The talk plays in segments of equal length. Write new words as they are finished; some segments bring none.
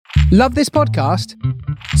Love this podcast?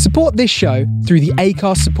 Support this show through the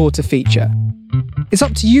Acast supporter feature. It's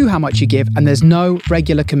up to you how much you give, and there's no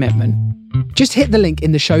regular commitment. Just hit the link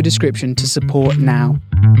in the show description to support now.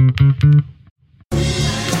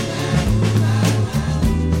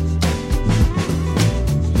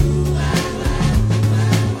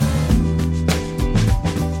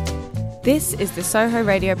 This is the Soho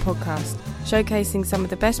Radio Podcast, showcasing some of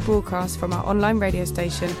the best broadcasts from our online radio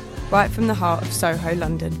station, right from the heart of Soho,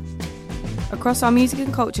 London. Across our music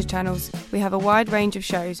and culture channels, we have a wide range of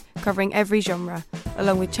shows covering every genre,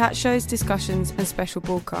 along with chat shows, discussions and special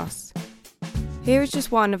broadcasts. Here is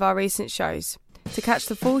just one of our recent shows. To catch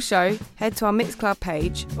the full show, head to our Mixcloud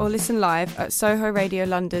page or listen live at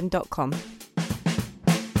sohoradiolondon.com.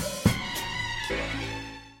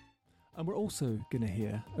 And we're also going to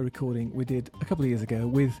hear a recording we did a couple of years ago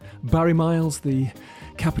with Barry Miles, the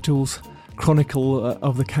Capital's Chronicle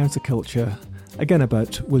of the Counterculture, again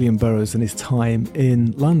about William Burroughs and his time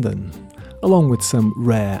in London, along with some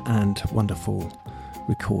rare and wonderful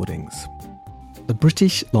recordings. The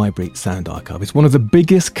British Library Sound Archive is one of the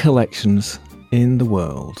biggest collections in the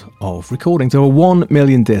world of recordings. Over 1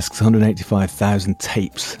 million discs, 185,000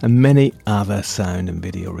 tapes, and many other sound and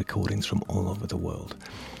video recordings from all over the world.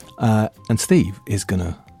 And Steve is going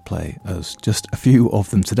to play us just a few of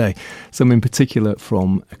them today. Some in particular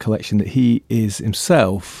from a collection that he is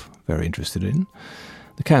himself very interested in.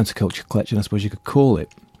 The Counterculture Collection, I suppose you could call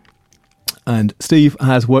it. And Steve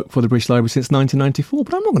has worked for the British Library since 1994,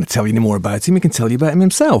 but I'm not going to tell you any more about him. He can tell you about him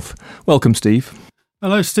himself. Welcome, Steve.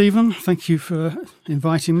 Hello, Stephen. Thank you for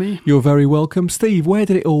inviting me. You're very welcome. Steve, where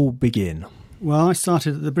did it all begin? Well, I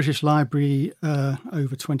started at the British Library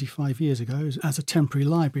over 25 years ago as a temporary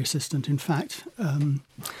library assistant, in fact.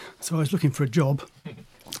 So I was looking for a job,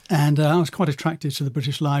 and I was quite attracted to the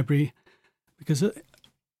British Library because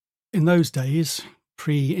in those days,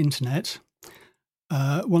 pre-internet,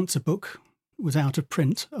 once a book was out of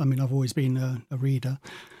print, I mean, I've always been a reader,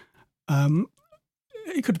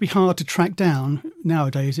 it could be hard to track down.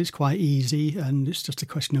 Nowadays, it's quite easy, and it's just a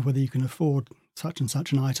question of whether you can afford such and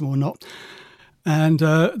such an item or not. And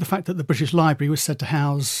the fact that the British Library was said to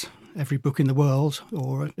house every book in the world,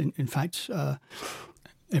 or in fact,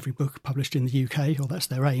 every book published in the UK, or that's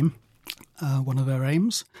their aim, one of their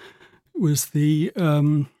aims, was the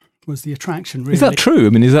attraction, really. Is that true? I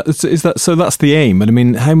mean, is that so? That's the aim. And I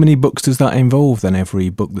mean, how many books does that involve then? Every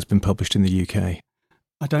book that's been published in the UK?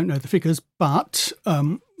 I don't know the figures, but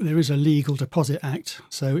there is a Legal Deposit Act.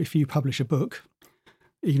 So if you publish a book,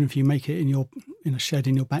 even if you make it in a shed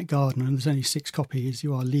in your back garden and there's only 6 copies,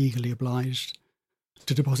 you are legally obliged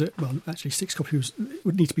to deposit. Well, actually, 6 copies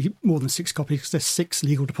would need to be more than 6 copies because there's 6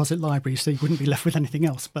 legal deposit libraries, so you wouldn't be left with anything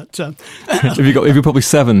else. But if you're probably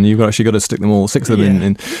 7, you've actually got to stick them all 6 of them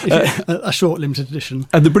in. A short limited edition.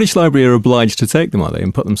 And the British Library are obliged to take them, are they,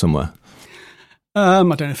 and put them somewhere? I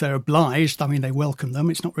don't know if they're obliged. I mean, they welcome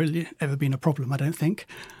them. It's not really ever been a problem, I don't think.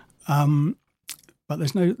 But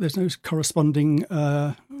there's no corresponding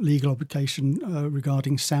legal obligation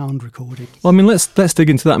regarding sound recording. Well, I mean, let's dig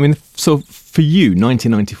into that. I mean, so for you,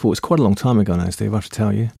 1994, it's quite a long time ago now, Steve, I have to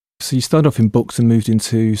tell you. So you started off in books and moved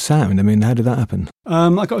into sound. I mean, how did that happen?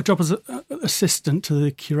 I got a job as an assistant to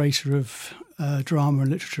the curator of drama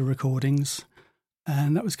and literature recordings,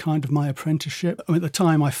 and that was kind of my apprenticeship. I mean, at the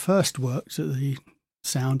time I first worked at the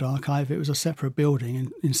Sound Archive, it was a separate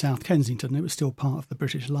building in South Kensington. It was still part of the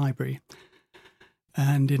British Library.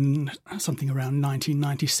 And in something around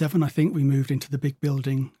 1997, I think, we moved into the big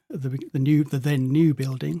building, the then new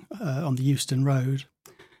building on the Euston Road.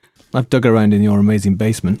 I've dug around in your amazing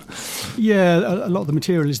basement. Yeah, a lot of the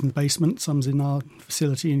material is in the basement. Some's in our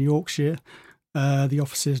facility in Yorkshire. The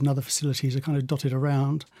offices and other facilities are kind of dotted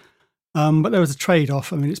around. But there was a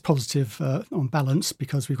trade-off. I mean, it's positive on balance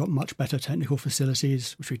because we've got much better technical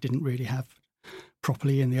facilities, which we didn't really have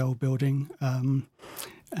properly in the old building.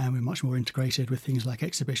 And we're much more integrated with things like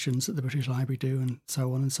exhibitions that the British Library do and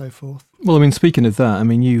so on and so forth. Well, I mean, speaking of that, I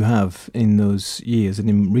mean, you have, in those years and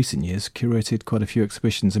in recent years, curated quite a few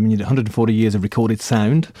exhibitions. I mean, you did 140 years of recorded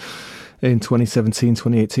sound in 2017,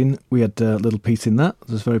 2018. We had a little piece in that.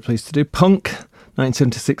 I was very pleased to do. Punk,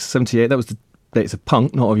 1976, 78. That was the dates of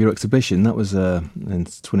Punk, not of your exhibition. That was in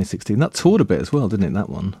 2016. That toured a bit as well, didn't it, that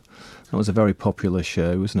one? That was a very popular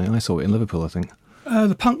show, wasn't it? I saw it in Liverpool, I think.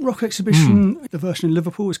 The punk rock exhibition, the version in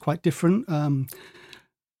Liverpool was quite different.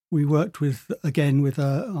 We worked with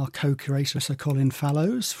our co-curator, Sir Colin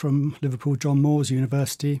Fallows from Liverpool John Moores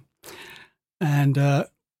University. And it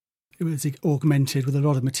was augmented with a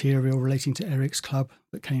lot of material relating to Eric's Club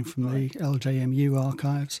that came from the LJMU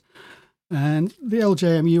archives. And the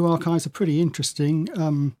LJMU archives are pretty interesting.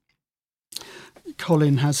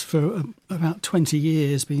 Colin has for about 20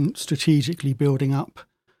 years been strategically building up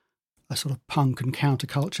a sort of punk and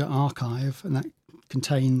counterculture archive, and that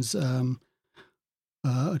contains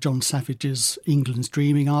John Savage's England's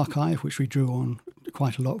Dreaming archive, which we drew on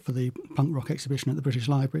quite a lot for the punk rock exhibition at the British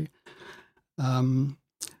Library. An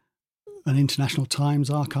International Times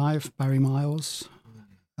archive, Barry Miles.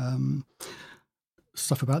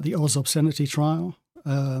 Stuff about the Oz obscenity trial.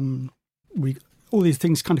 All these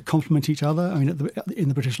things kind of complement each other. I mean, in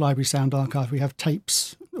the British Library Sound Archive, we have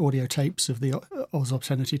audio tapes of the Oz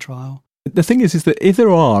obscenity trial. The thing is that if there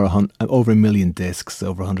are over 1 million discs,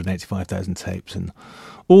 over 185,000 tapes, and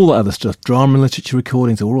all that other stuff, drama and literature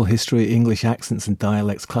recordings, oral history, English accents and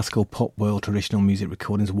dialects, classical, pop, world, traditional music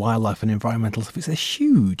recordings, wildlife and environmental stuff, it's a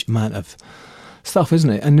huge amount of stuff, isn't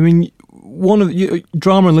it? And I mean,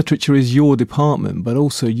 drama and literature is your department, but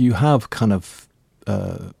also you have kind of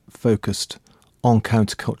focused on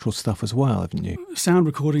countercultural stuff as well, haven't you? Sound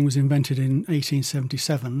recording was invented in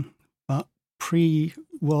 1877, but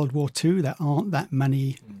pre-World War II, there aren't that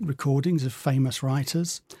many recordings of famous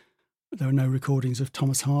writers. There are no recordings of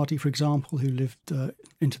Thomas Hardy, for example, who lived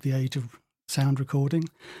into the age of sound recording.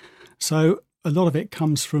 So a lot of it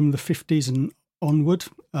comes from the 50s and onward.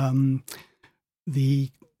 The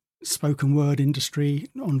spoken word industry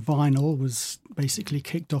on vinyl was basically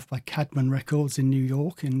kicked off by Cadman Records in New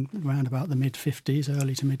York in around about the mid-50s,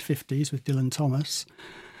 early to mid-50s, with Dylan Thomas.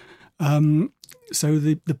 So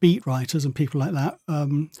the beat writers and people like that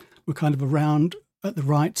were kind of around at the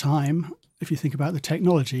right time, if you think about the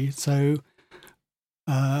technology. So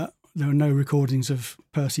there are no recordings of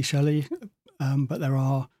Percy Shelley, but there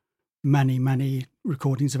are many, many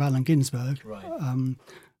recordings of Allen Ginsberg. Right.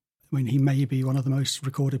 I mean, he may be one of the most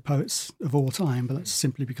recorded poets of all time, but that's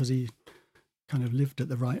simply because he kind of lived at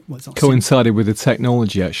the right... Well, it's not coincided with the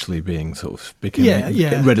technology actually being sort of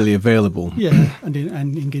becoming readily available. Yeah, and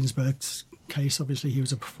in Ginsberg's case, obviously, he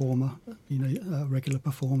was a performer, a regular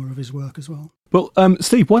performer of his work as well. Well,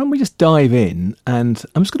 Steve, why don't we just dive in, and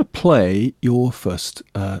I'm just going to play your first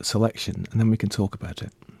selection, and then we can talk about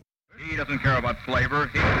it. He doesn't care about flavor.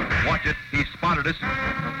 Watch it. He spotted us.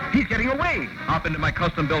 He's getting away. Hop into my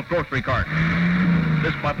custom-built grocery cart.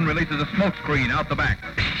 This button releases a smoke screen out the back.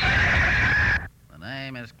 The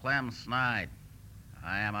name is Clem Snide.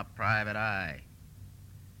 I am a private eye.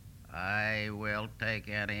 I will take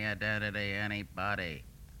any identity, anybody.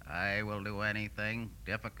 I will do anything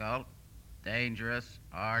difficult, dangerous,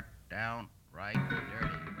 or downright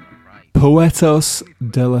dirty. Poetos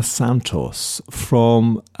de los Santos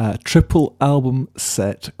from a triple album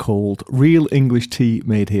set called Real English Tea,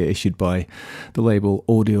 made here, issued by the label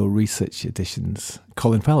Audio Research Editions,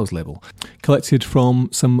 Colin Fowler's label, collected from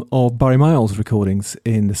some of Barry Miles' recordings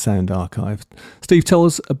in the Sound Archive. Steve, tell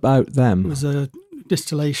us about them. It was a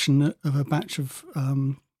distillation of a batch of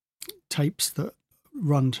tapes that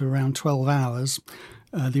run to around 12 hours.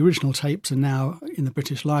 The original tapes are now in the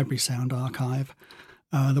British Library Sound Archive.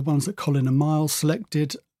 The ones that Colin and Miles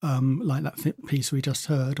selected, like that piece we just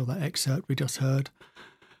heard, or that excerpt we just heard,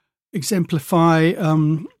 exemplify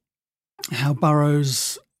how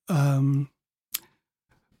Burroughs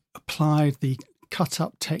applied the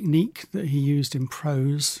cut-up technique that he used in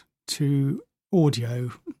prose to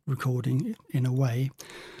audio recording in a way.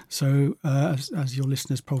 So, as your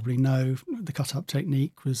listeners probably know, the cut-up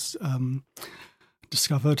technique was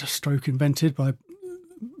invented by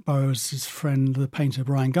Burroughs' friend, the painter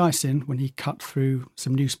Brian Gysin, when he cut through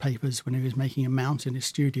some newspapers when he was making a mount in his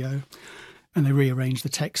studio, and they rearranged the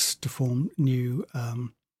text to form new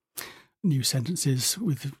sentences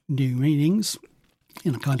with new meanings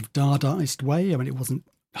in a kind of Dadaist way. I mean, it wasn't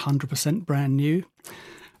 100% brand new.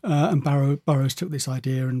 And Burroughs took this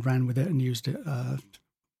idea and ran with it and used it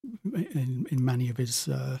in many of his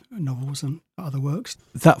novels and other works.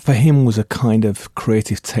 That for him was a kind of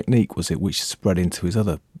creative technique, was it, which spread into his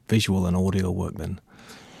other visual and audio work then?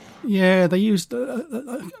 Yeah, they used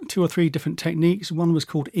 2 or 3 different techniques. One was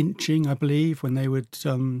called inching, I believe, when they would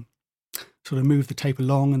sort of move the tape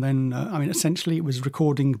along, and then, essentially it was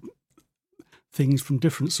recording things from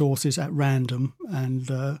different sources at random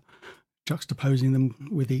and juxtaposing them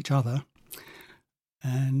with each other.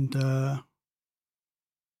 And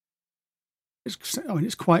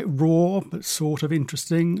it's quite raw, but sort of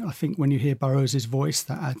interesting. I think when you hear Burroughs' voice,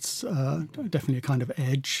 that adds definitely a kind of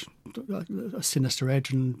edge, a sinister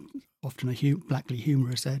edge, and often a blackly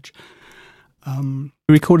humorous edge. He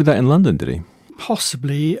recorded that in London, did he?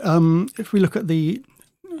 Possibly. If we look at the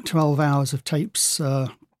 12 hours of tapes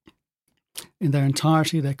in their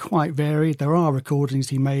entirety, they're quite varied. There are recordings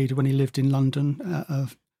he made when he lived in London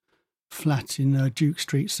flat in Duke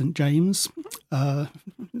Street, St James,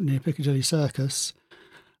 near Piccadilly Circus.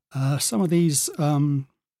 Some of these, I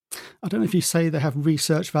don't know if you say they have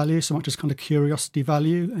research value so much as kind of curiosity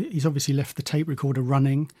value. He's obviously left the tape recorder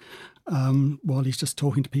running while he's just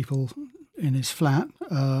talking to people in his flat.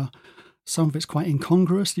 Some of it's quite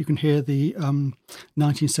incongruous. You can hear the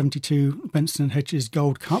 1972 Benson and Hedges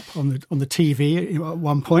Gold Cup on the TV at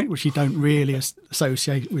one point, which you don't really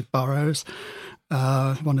associate with Burroughs.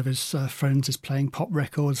 One of his friends is playing pop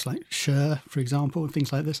records like Cher, for example, and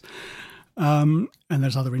things like this. And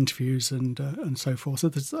there's other interviews and so forth. So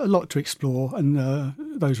there's a lot to explore, and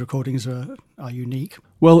those recordings are unique.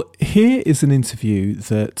 Well, here is an interview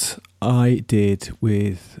that I did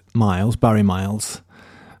with Barry Miles,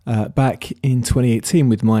 back in 2018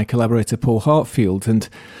 with my collaborator Paul Hartfield. And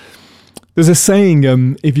there's a saying,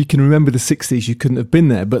 if you can remember the 60s, you couldn't have been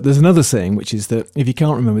there. But there's another saying, which is that if you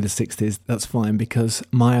can't remember the 60s, that's fine, because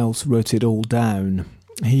Miles wrote it all down.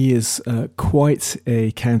 He is quite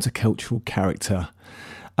a countercultural character.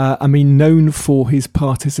 Known for his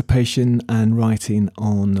participation and writing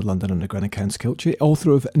on the London Underground and counterculture,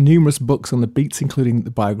 author of numerous books on the beats, including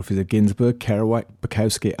the biographies of Ginsberg, Kerouac,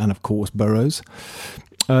 Bukowski, and of course Burroughs.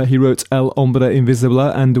 He wrote El Hombre Invisible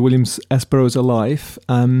and William S. Burroughs Alive.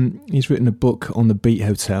 He's written a book on the Beat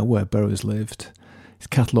Hotel where Burroughs lived. He's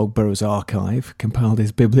catalogued Burroughs' archive, compiled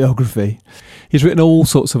his bibliography. He's written all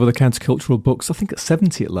sorts of other countercultural books, I think at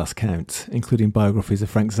 70 at last count, including biographies of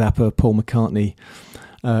Frank Zappa, Paul McCartney,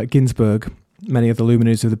 Ginsberg, many of the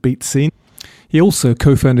luminaries of the beat scene. He also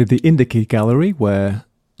co-founded the Indiki Gallery, where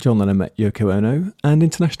John Lennon met Yoko Ono, and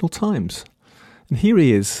International Times. And here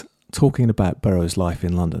he is talking about Burroughs' life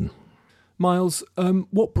in London. Miles,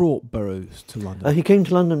 what brought Burroughs to London? He came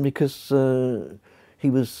to London because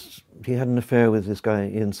he had an affair with this guy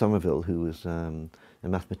Ian Somerville, who was a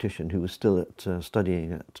mathematician who was still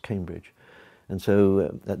studying at Cambridge. And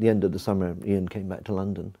so at the end of the summer, Ian came back to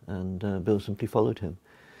London, and Bill simply followed him.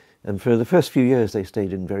 And for the first few years, they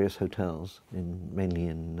stayed in various hotels, mainly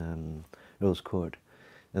in Earl's Court.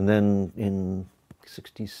 And then in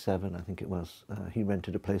 1967, I think it was, he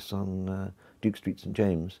rented a place on Duke Street, St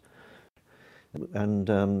James, and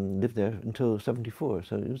lived there until 1974.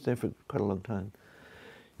 So he was there for quite a long time.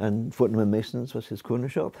 And Fortnum and Mason's was his corner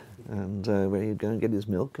shop, and where he'd go and get his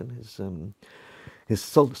milk and his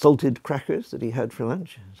salted crackers that he had for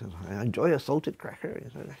lunch. So I enjoy a salted cracker.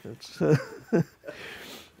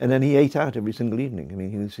 And then he ate out every single evening. I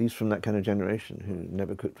mean, he's from that kind of generation who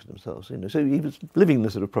never cooked for themselves. So he was living the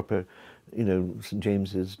sort of proper, St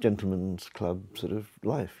James's gentleman's club sort of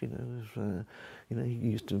life. He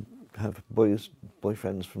used to have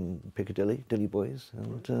boyfriends from Piccadilly, Dilly boys,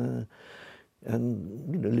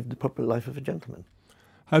 and lived the proper life of a gentleman.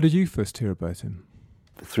 How did you first hear about him?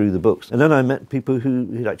 Through the books. And then I met people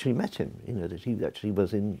who'd actually met him, that he actually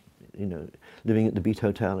was living at the Beat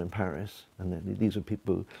Hotel in Paris. And these are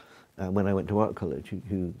people, when I went to art college,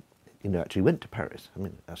 who actually went to Paris. I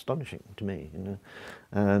mean, astonishing to me,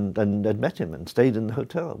 and I'd met him and stayed in the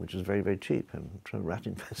hotel, which was very, very cheap and rat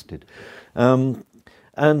infested.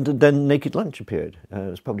 And then Naked Lunch appeared. It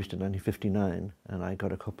was published in 1959, and I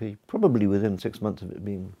got a copy probably within 6 months of it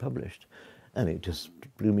being published. And it just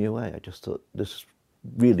blew me away. I just thought, this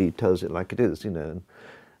really tells it like it is, And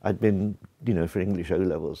I'd been, for English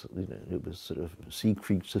O-levels, it was sort of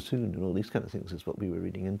Siegfried Sassoon and all these kind of things is what we were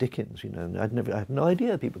reading, and Dickens, and I had no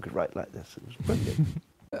idea people could write like this. It was brilliant.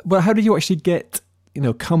 Well, how did you actually get,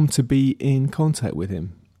 come to be in contact with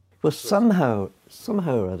him? Well, somehow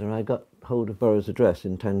or other, I got hold of Burroughs' address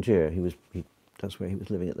in Tangier. That's where he was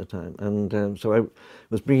living at the time. And so I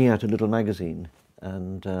was bringing out a little magazine,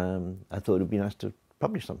 and I thought it would be nice to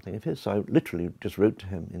publish something of his. So I literally just wrote to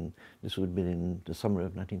him. This would have been in the summer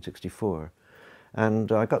of 1964.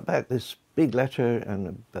 And I got back this big letter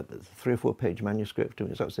and a 3 or 4 page manuscript. It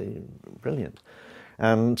was absolutely brilliant.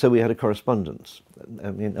 So we had a correspondence,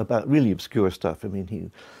 about really obscure stuff.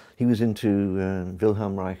 He was into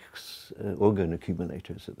Wilhelm Reich's organ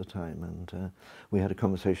accumulators at the time, and we had a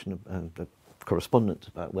conversation, a correspondence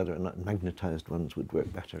about whether or not magnetized ones would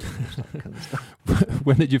work better and that kind of stuff.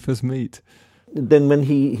 When did you first meet? Then when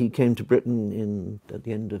he came to Britain at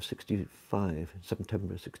the end of 65,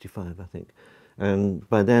 September 65, I think. And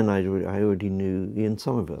by then I already knew Ian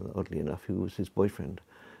Somerville, oddly enough, who was his boyfriend.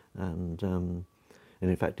 And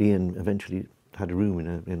in fact, Ian eventually had a room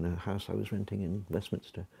in a house I was renting in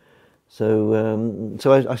Westminster. So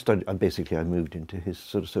I moved into his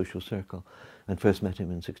sort of social circle and first met him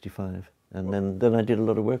in 65. And then I did a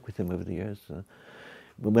lot of work with him over the years.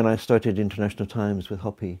 When I started International Times with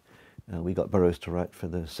Hoppy, We got Burroughs to write for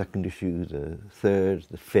the second issue, the third,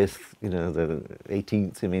 the fifth, the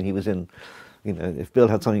 18th. I mean, he was in, if Bill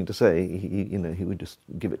had something to say, he would just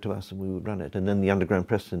give it to us and we would run it. And then the Underground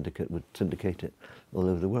Press Syndicate would syndicate it all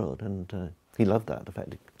over the world. And he loved that, the fact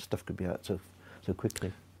that stuff could be out so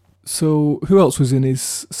quickly. So who else was in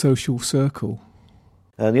his social circle?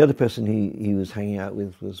 The other person he was hanging out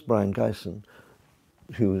with was Brian Gyson,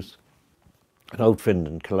 who was an old friend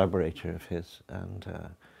and collaborator of his, and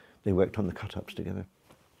they worked on the cut-ups together.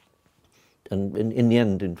 And in the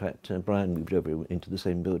end, in fact, Brian moved over into the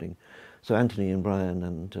same building. So Anthony and Brian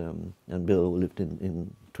and Bill lived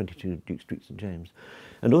in 22 Duke Street, St James,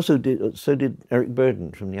 and so did Eric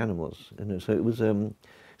Burden from the Animals. So it was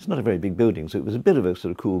it's not a very big building, so it was a bit of a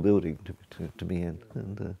sort of cool building to be in.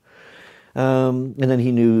 And then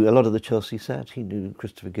he knew a lot of the Chelsea set. He knew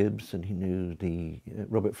Christopher Gibbs, and he knew the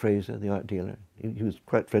Robert Fraser, the art dealer. He was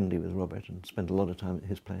quite friendly with Robert and spent a lot of time at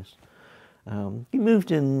his place. He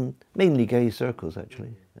moved in mainly gay circles,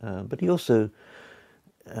 actually, but he also,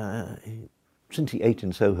 since he ate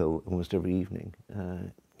in Soho almost every evening,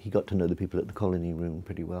 he got to know the people at the Colony Room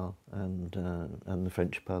pretty well, and the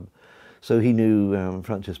French pub. So he knew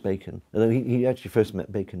Francis Bacon, although he actually first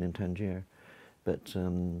met Bacon in Tangier. But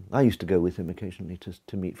I used to go with him occasionally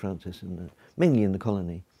to meet Francis, mainly in the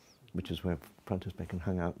Colony, which is where Francis Bacon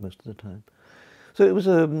hung out most of the time. So it was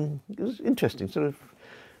interesting, sort of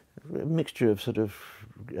a mixture of sort of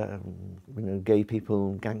gay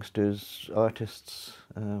people, gangsters, artists.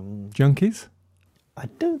 Junkies? I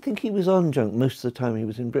don't think he was on junk most of the time he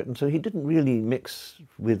was in Britain, so he didn't really mix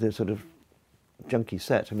with the sort of junkie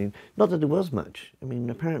set. I mean, not that there was much. I mean,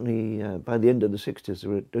 apparently by the end of the 60s there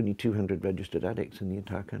were only 200 registered addicts in the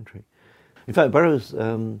entire country. In fact, Burroughs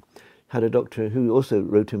had a doctor who also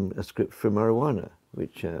wrote him a script for marijuana,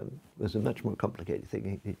 which was a much more complicated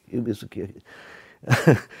thing. He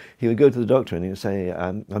would go to the doctor and he would say,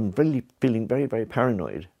 I'm really feeling very, very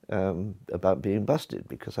paranoid about being busted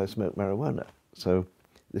because I smoke marijuana. So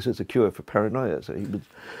this is a cure for paranoia. So he would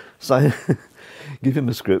give him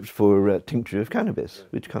a script for tincture of cannabis,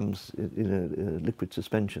 which comes in a liquid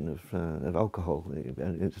suspension of alcohol.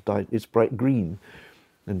 And it's bright green.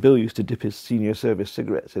 And Bill used to dip his senior service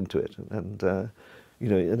cigarettes into it. And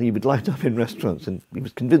and he would light up in restaurants, and he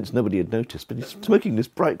was convinced nobody had noticed, but he's smoking this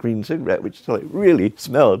bright green cigarette, which really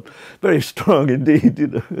smelled very strong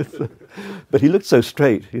indeed, But he looked so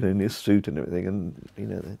straight, in his suit and everything, and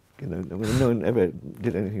no one ever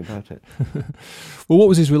did anything about it. Well, what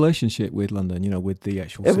was his relationship with London? With the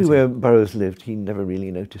actual Everywhere city? Burroughs lived, he never really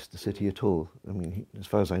noticed the city at all. I mean, as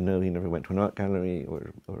far as I know, he never went to an art gallery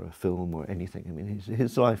or a film or anything. I mean,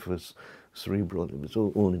 his life was cerebral. It was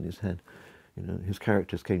all in his head. His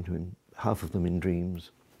characters came to him, half of them in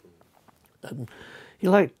dreams. He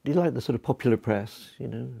liked the sort of popular press. He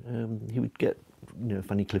would get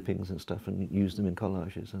funny clippings and stuff and use them in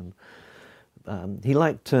collages. And he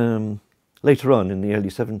liked later on in the early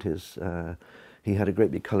 70s. He had a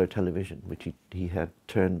great big colour television, which he had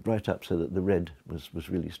turned right up so that the red was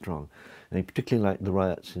really strong, and he particularly liked the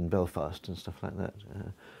riots in Belfast and stuff like that.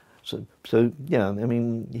 So yeah, I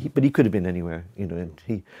mean, but he could have been anywhere, And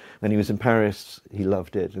when he was in Paris, he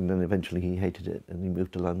loved it, and then eventually he hated it, and he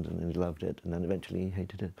moved to London and he loved it, and then eventually he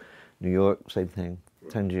hated it. New York, same thing.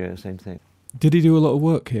 Tangier, same thing. Did he do a lot of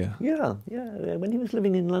work here? Yeah. When he was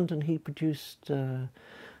living in London, he produced The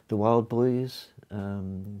Wild Boys,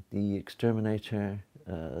 The Exterminator,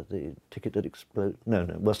 The Ticket That Exploded.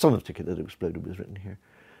 Well, some of Ticket That Exploded was written here.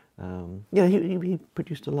 He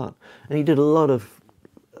produced a lot, and he did a lot of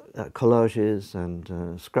collages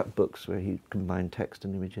and scrapbooks where he combined text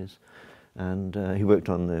and images, and he worked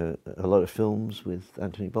on a lot of films with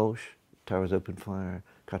Anthony Bolsh. Towers Open Fire,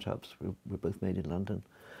 cut-ups were both made in London,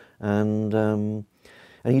 and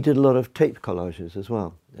he did a lot of tape collages as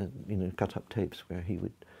well, cut-up tapes where he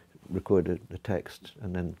would record the text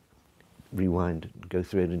and then rewind, go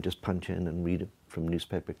through it and just punch in and read it from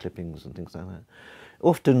newspaper clippings and things like that.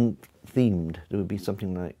 Often themed. There would be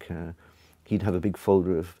something like he'd have a big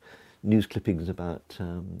folder of news clippings about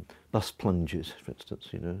bus plunges, for instance,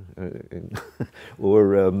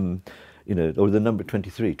 or the number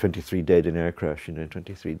 23 dead in air crash,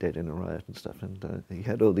 23 dead in a riot and stuff. And he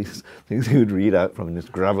had all these things he would read out from in this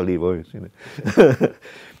gravelly voice,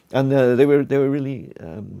 And they were really.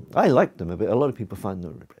 I liked them a bit. A lot of people find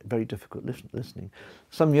them very difficult listening.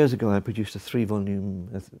 Some years ago, I produced a 3-volume,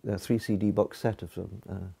 3 CD box set of them,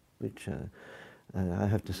 which. I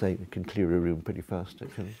have to say, it can clear a room pretty fast,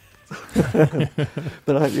 actually.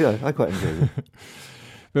 But I quite enjoyed it.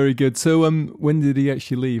 Very good. So when did he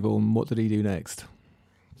actually leave, or what did he do next?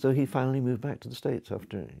 So he finally moved back to the States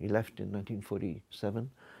after he left in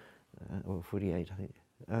 1947. or 48, I think,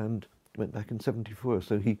 and went back in 74.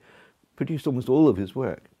 So he produced almost all of his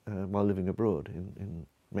work while living abroad in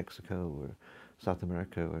Mexico or South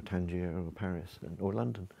America or Tangier or Paris or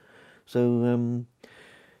London. So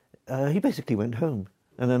he basically went home,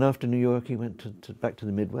 and then after New York, he went back to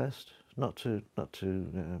the Midwest, not to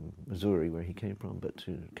Missouri where he came from, but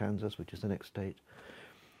to Kansas, which is the next state,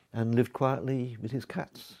 and lived quietly with his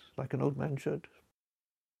cats like an old man should.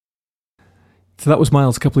 So that was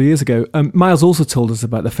Miles a couple of years ago. Miles also told us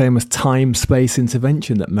about the famous time-space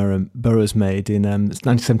intervention that Burroughs made in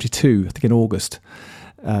 1972, I think in August,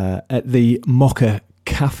 at the Mocha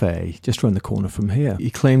Cafe, just around the corner from here. He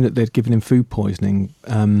claimed that they'd given him food poisoning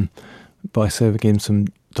by serving him some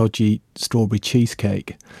dodgy strawberry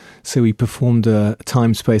cheesecake. So he performed a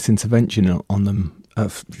time-space intervention on them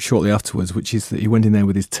shortly afterwards, which is that he went in there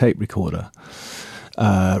with his tape recorder,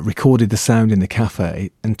 recorded the sound in the cafe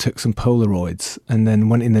and took some Polaroids, and then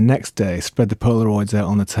went in the next day, spread the Polaroids out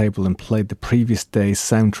on the table and played the previous day's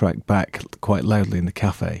soundtrack back quite loudly in the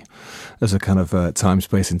cafe as a kind of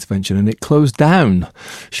time-space intervention, and it closed down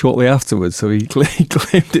shortly afterwards. So he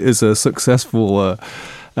claimed it as a successful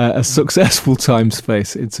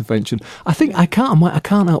time-space intervention. I think I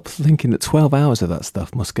can't help thinking that 12 hours of that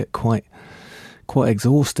stuff must get quite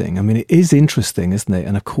exhausting. I mean, it is interesting, isn't it?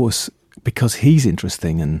 And of course, because he's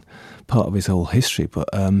interesting and part of his whole history, but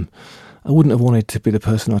I wouldn't have wanted to be the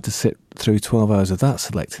person who had to sit through 12 hours of that,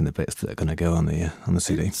 selecting the bits that are going to go on the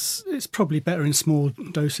CD. It's probably better in small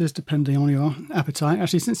doses, depending on your appetite.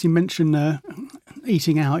 Actually, since you mentioned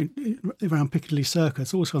eating out around Piccadilly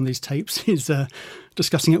Circus, also on these tapes is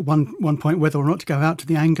discussing at one point whether or not to go out to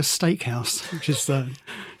the Angus Steakhouse, which is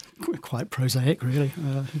quite prosaic, really.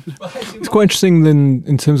 It's quite interesting then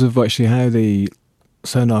in terms of actually how the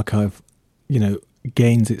Sound Archive,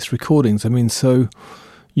 gains its recordings. I mean, so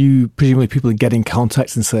you presumably people get in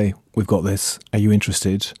contact and say, "We've got this. Are you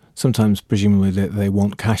interested?" Sometimes, presumably, they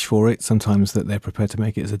want cash for it. Sometimes that they're prepared to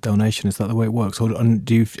make it as a donation. Is that the way it works? Or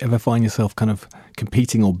do you ever find yourself kind of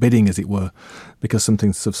competing or bidding, as it were, because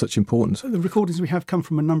something's of such importance? The recordings we have come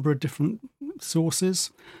from a number of different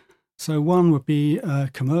sources. So one would be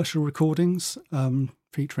commercial recordings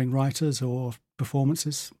featuring writers or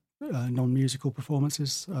performances, non-musical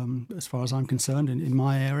performances, as far as I'm concerned, in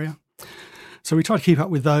my area. So we try to keep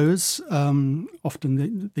up with those.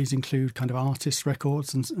 Often these include kind of artist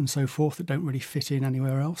records and so forth that don't really fit in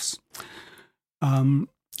anywhere else.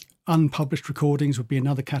 Unpublished recordings would be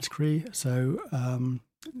another category. So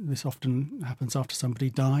this often happens after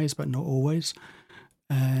somebody dies, but not always.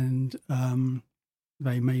 And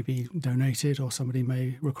they may be donated, or somebody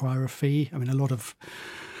may require a fee. I mean, a lot of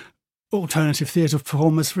alternative theatre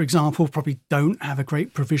performers, for example, probably don't have a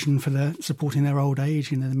great provision for supporting their old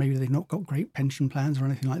age. Maybe they've not got great pension plans or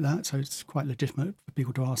anything like that. So it's quite legitimate for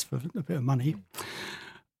people to ask for a bit of money.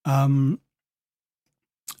 We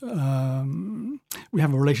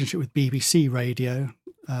have a relationship with BBC Radio,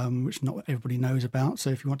 which not everybody knows about. So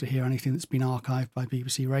if you want to hear anything that's been archived by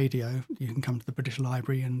BBC Radio, you can come to the British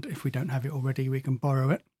Library, and if we don't have it already, we can borrow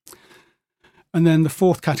it. And then the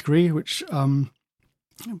fourth category, which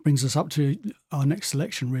brings us up to our next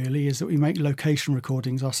selection, really, is that we make location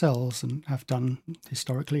recordings ourselves and have done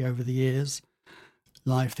historically over the years.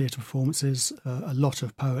 Live theatre performances, a lot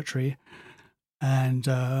of poetry, and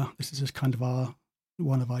this is just kind of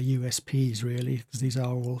one of our USPs, really, because these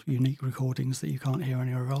are all unique recordings that you can't hear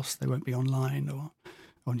anywhere else. They won't be online or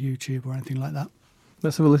on YouTube or anything like that.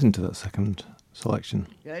 Let's have a listen to that second selection.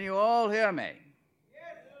 Can you all hear me?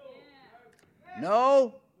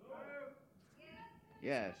 No?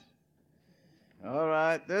 Yes. All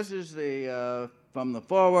right. This is from the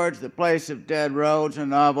Forwards, The Place of Dead Roads, a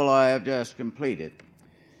novel I have just completed.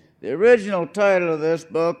 The original title of this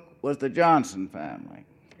book was The Johnson Family.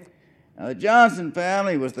 Now, the Johnson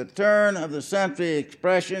family was the turn-of-the-century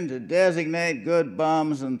expression to designate good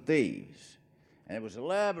bums and thieves, and it was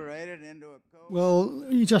elaborated into a code. Well,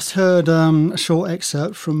 you just heard a short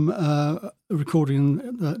excerpt from a recording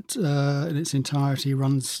that in its entirety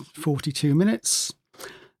runs 42 minutes.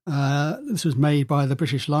 This was made by the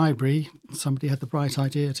British Library. Somebody had the bright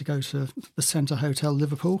idea to go to the Centre Hotel,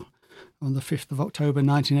 Liverpool, on the 5th of October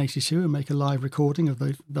 1982 and make a live recording of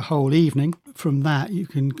the whole evening. From that, you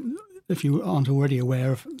can, if you aren't already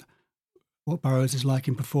aware of what Burroughs is like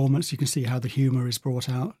in performance, you can see how the humour is brought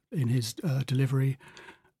out in his delivery.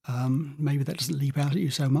 Maybe that doesn't leap out at you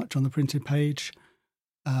so much on the printed page.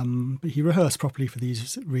 But he rehearsed properly for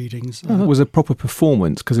these readings. It was a proper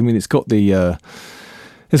performance, because, I mean, it's got the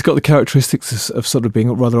characteristics of sort of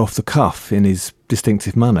being rather off the cuff in his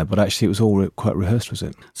distinctive manner, but actually it was all quite rehearsed, was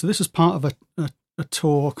it? So this was part of a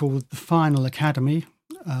tour called the Final Academy,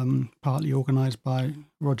 partly organised by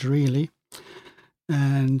Roger Ely.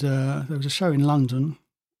 And there was a show in London,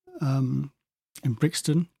 in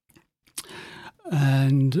Brixton,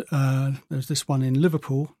 and there was this one in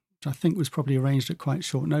Liverpool, which I think was probably arranged at quite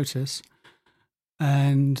short notice.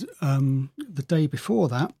 And the day before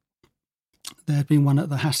that, there had been one at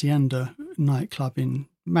the Hacienda nightclub in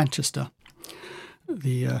Manchester,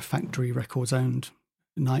 the Factory Records-owned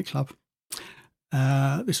nightclub.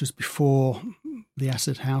 This was before the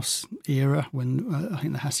Acid House era, when I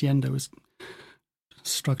think the Hacienda was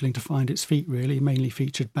struggling to find its feet, really. Mainly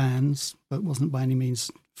featured bands, but wasn't by any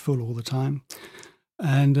means full all the time.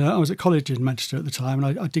 And I was at college in Manchester at the time,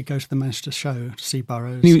 and I did go to the Manchester show to see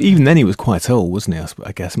Burroughs. Even then he was quite old, wasn't he?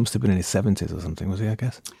 I guess. Must have been in his 70s or something, was he, I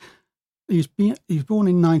guess? He was born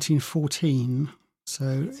in 1914, so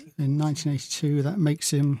in 1982 that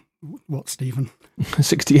makes him, what, Stephen?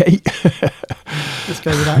 68. Let's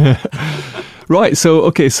go with that. Right, so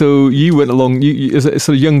you went along, as a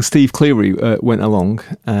sort of young Steve Cleary went along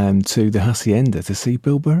to the Hacienda to see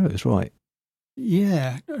Bill Burroughs, right?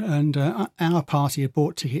 Yeah, and our party had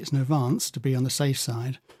bought tickets in advance to be on the safe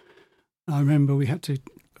side. I remember we had to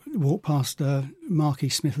walk past Marky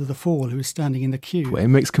Smith of The Fall, who was standing in the queue. Well, it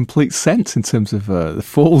makes complete sense in terms of the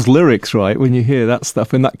Fall's lyrics, right? When you hear that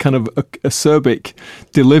stuff and that kind of acerbic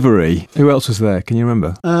delivery. Who else was there? Can you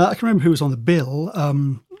remember? I can remember who was on the bill.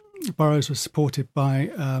 Burroughs was supported by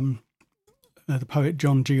the poet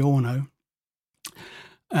John Giorno.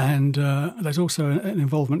 And there's also an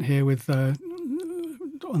involvement here with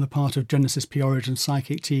on the part of Genesis P. Origin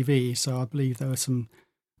Psychic TV. So I believe there were some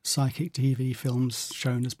Psychic TV films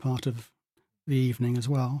shown as part of the evening as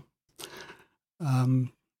well.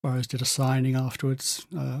 Burroughs did a signing afterwards.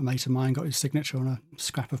 A mate of mine got his signature on a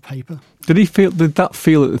scrap of paper. Did that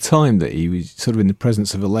feel at the time that he was sort of in the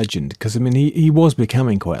presence of a legend? Because, I mean, he was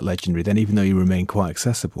becoming quite legendary then, even though he remained quite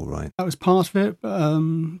accessible, right? That was part of it.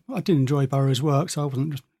 I did enjoy Burroughs' work, so I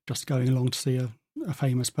wasn't just going along to see a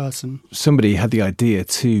famous person. Somebody had the idea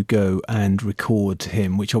to go and record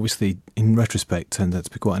him, which obviously in retrospect turned out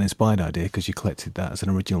to be quite an inspired idea because you collected that as an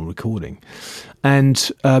original recording. And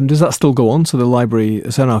does that still go on? So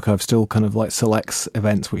the Sound Archive still kind of like selects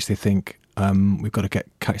events which they think we've got to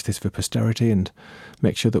catch this for posterity and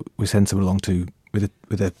make sure that we send someone along to with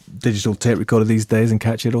a digital tape recorder these days and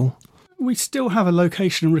catch it all? We still have a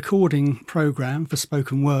location and recording programme for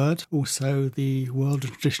spoken word. Also, the World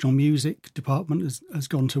of Traditional Music department has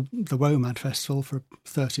gone to the WOMAD Festival for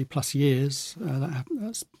 30 plus years.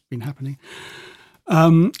 That's been happening.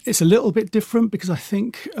 It's a little bit different because I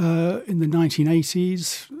think in the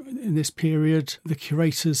 1980s, in this period, the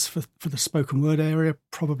curators for the spoken word area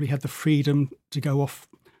probably had the freedom to go off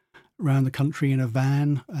around the country in a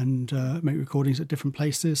van and make recordings at different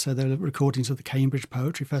places. So there are recordings of the Cambridge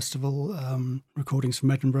Poetry Festival, recordings from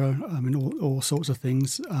Edinburgh, all sorts of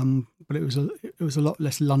things. But it was a lot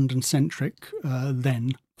less London centric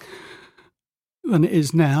then than it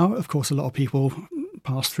is now. Of course, a lot of people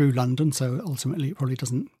pass through London, so ultimately it probably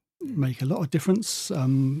doesn't make a lot of difference.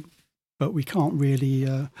 But we can't really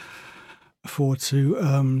afford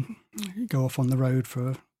to go off on the road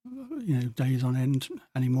for days on end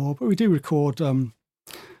anymore. But we do record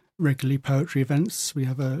regularly poetry events. We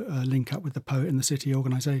have a link up with the Poet in the City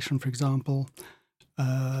organisation, for example.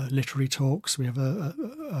 Literary talks. We have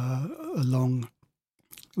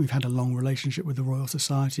we've had a long relationship with the Royal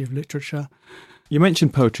Society of Literature. You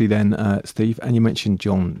mentioned poetry then, Steve, and you mentioned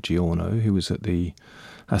John Giorno, who was at the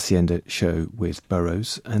Hacienda show with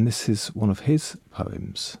Burroughs, and this is one of his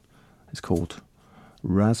poems. It's called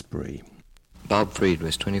Raspberry. Bob Freed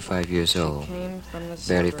was 25 years old,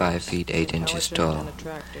 barely 5 feet 8 inches tall,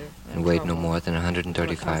 and weighed no more than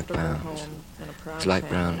 135 pounds. His light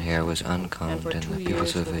brown hair was uncombed, and the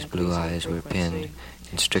pupils of his blue eyes were pinned,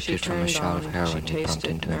 constricted from a shot of heroin he pumped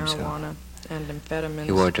into himself.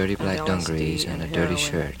 He wore dirty black dungarees and a dirty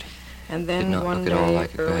shirt. Did not look at all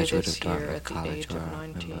like a graduate of Dartmouth College or a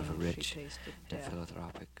member of a rich and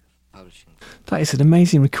philanthropic publishing. That is an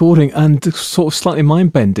amazing recording and sort of slightly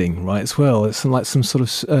mind-bending, right, as well. It's like some sort of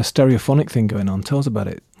stereophonic thing going on. Tell us about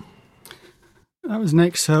it. That was an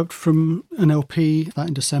excerpt from an LP that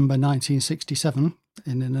in December 1967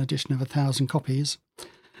 in an edition of 1,000 copies.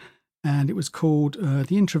 And it was called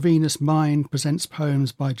The Intravenous Mind Presents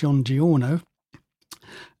Poems by John Giorno.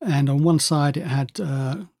 And on one side it had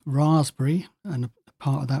Raspberry, and a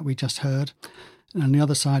part of that we just heard. And on the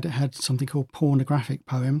other side it had something called Pornographic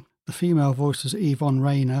Poem. The female voice was Yvonne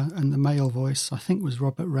Rayner, and the male voice, I think, was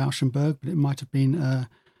Robert Rauschenberg, but it might have been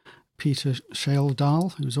Peter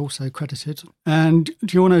Scheldal, who was also credited. And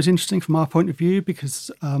Giorno is interesting from our point of view because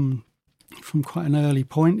from quite an early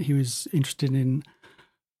point he was interested in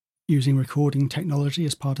using recording technology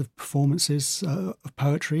as part of performances of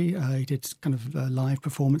poetry. He did kind of live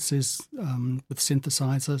performances with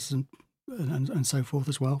synthesizers and so forth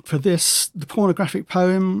as well. For this, the pornographic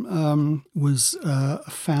poem was a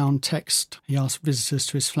found text. He asked visitors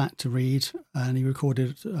to his flat to read, and he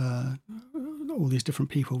recorded all these different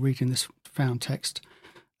people reading this found text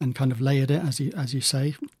and kind of layered it, as you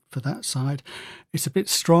say, for that side. It's a bit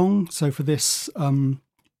strong, so for this,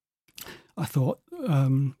 I thought,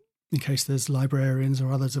 in case there's librarians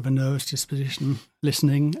or others of a nervous disposition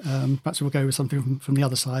listening, perhaps we'll go with something from the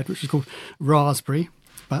other side, which is called Raspberry.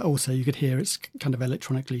 But also you could hear it's kind of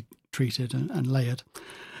electronically treated and layered.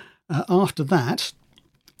 After that,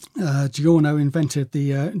 Giorno invented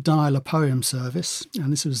the Dial-A-Poem service,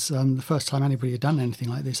 and this was the first time anybody had done anything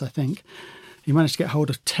like this, I think. He managed to get hold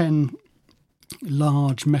of 10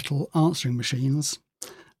 large metal answering machines,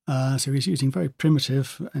 so he's using very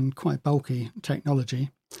primitive and quite bulky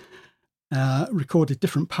technology, recorded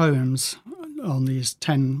different poems on these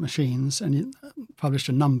 10 machines, and he published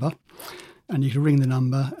a number. And you could ring the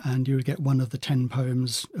number and you would get one of the 10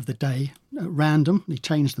 poems of the day at random. He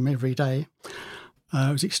changed them every day.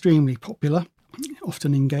 It was extremely popular,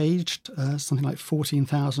 often engaged, something like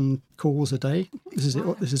 14,000 calls a day. This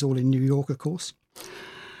is all in New York, of course.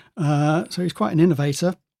 So he's quite an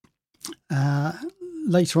innovator.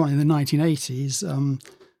 Later on in the 1980s,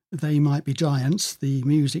 They Might Be Giants, the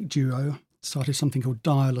music duo, started something called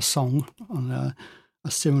Dial-A-Song on a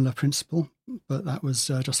similar principle, but that was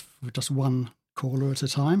just one caller at a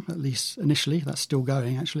time, at least initially. That's still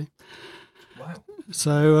going, actually. Wow.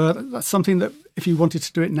 So that's something that if you wanted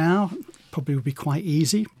to do it now, probably would be quite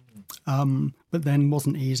easy, but then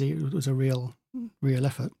wasn't easy. It was a real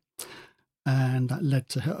effort. And that led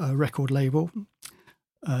to a record label,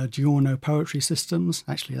 Giorno Poetry Systems.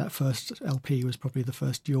 Actually, that first LP was probably the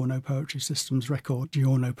first Giorno Poetry Systems record.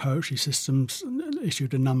 Giorno Poetry Systems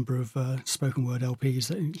issued a number of spoken word LPs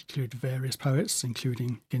that included various poets,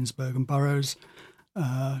 including Ginsberg and Burroughs,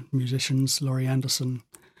 musicians, Laurie Anderson,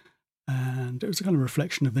 and it was a kind of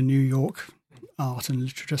reflection of the New York art and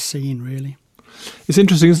literature scene, really. It's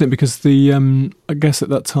interesting, isn't it? Because the I guess at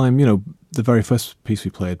that time, the very first piece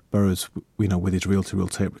we played, Burroughs, with his reel-to-reel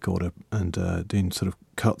tape recorder and doing sort of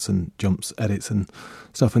cuts and jumps, edits and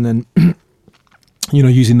stuff, and then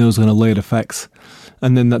using those kind of layered effects,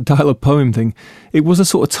 and then that Dial-A-Poem thing. It was a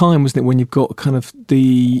sort of time, wasn't it, when you've got kind of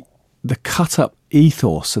the cut-up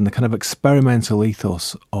ethos and the kind of experimental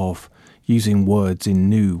ethos of using words in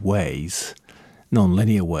new ways,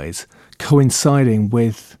 non-linear ways, coinciding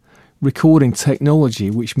with recording technology,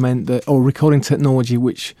 which meant that, or recording technology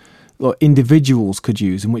which individuals could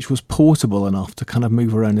use and which was portable enough to kind of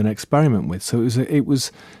move around and experiment with. So it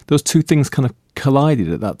was those two things kind of collided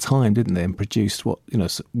at that time, didn't they? And produced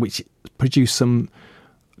which produced some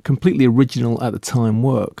completely original at the time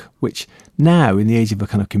work, which now in the age of the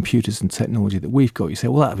kind of computers and technology that we've got, you say,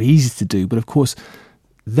 well, that'd be easy to do, but of course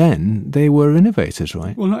then they were innovators,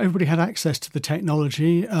 right? Well, not everybody had access to the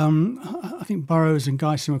technology. I think Burroughs and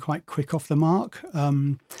Guyson were quite quick off the mark.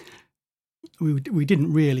 We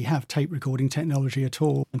didn't really have tape recording technology at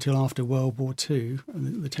all until after World War II.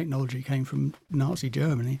 The technology came from Nazi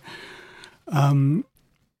Germany. And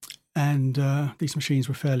these machines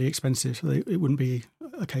were fairly expensive, so it wouldn't be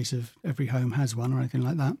a case of every home has one or anything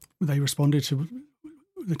like that. They responded to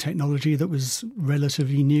the technology that was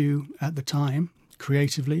relatively new at the time,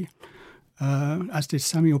 creatively, as did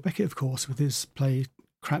Samuel Beckett, of course, with his play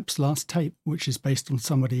Krapp's Last Tape, which is based on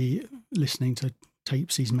somebody listening to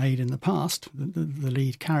tapes he's made in the past, the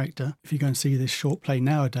lead character. If you go and see this short play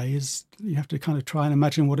nowadays, you have to kind of try and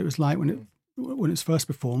imagine what it was like when it's first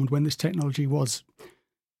performed, when this technology was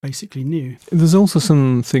basically new. There's also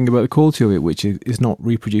something about the quality of it which is not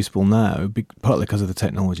reproducible now, partly because of the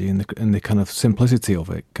technology and the kind of simplicity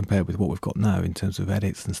of it compared with what we've got now in terms of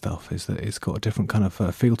edits and stuff, is that it's got a different kind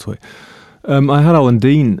of feel to it. I had Alan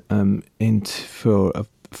Dean in for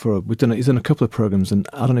we've done. He's done a couple of programs, and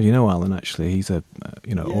I don't know if you know Alan. Actually, he's a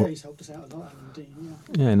he's helped us out a lot, Alan Dean.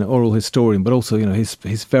 Yeah, an oral historian, but also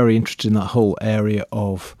he's very interested in that whole area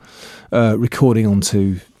of recording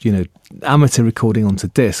onto amateur recording onto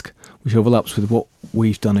disc, which overlaps with what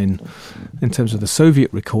we've done in terms of the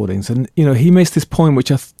Soviet recordings. And he makes this point,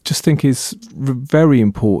 which I just think is very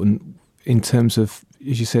important in terms of,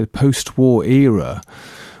 as you said, post-war era,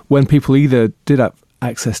 when people either did have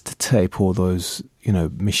access to tape or those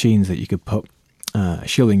machines that you could put a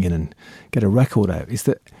shilling in and get a record out, is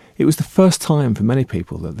that it was the first time for many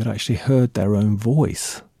people that they'd actually heard their own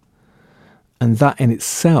voice. And that in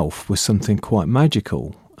itself was something quite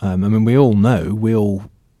magical. I mean, we all know, we all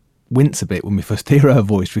wince a bit when we first hear our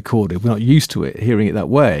voice recorded. We're not used to it, hearing it that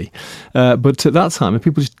way. But at that time,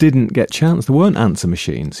 people just didn't get chance. There weren't answer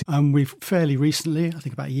machines. We've fairly recently, I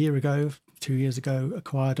think about a year ago, 2 years ago,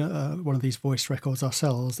 acquired one of these voice records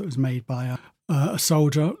ourselves that was made by a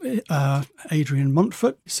soldier, Adrian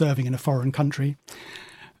Montfort, serving in a foreign country.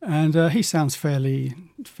 And he sounds fairly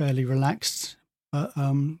relaxed, but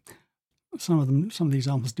some of these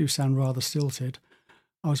examples do sound rather stilted.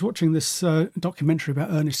 I was watching this documentary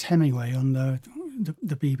about Ernest Hemingway on the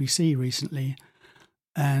BBC recently,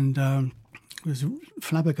 and was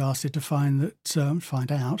flabbergasted to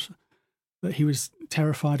find out that he was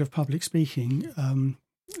terrified of public speaking,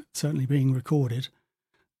 certainly being recorded.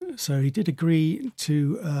 So he did agree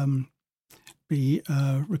to be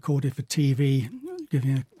recorded for TV,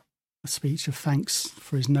 giving a speech of thanks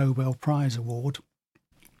for his Nobel Prize award,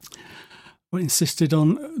 but insisted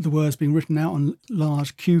on the words being written out on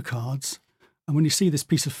large cue cards. And when you see this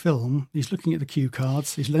piece of film, he's looking at the cue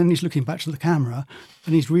cards, then he's looking back to the camera,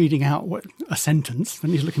 and he's reading out a sentence,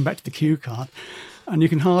 then he's looking back to the cue card, and you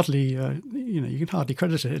can hardly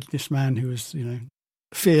credit it. This man who was,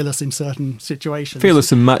 fearless in certain situations,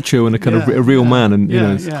 fearless and macho, and a real man, and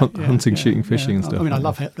hunting, shooting, fishing, and stuff. I mean, I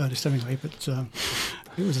love Ernest Hemingway, but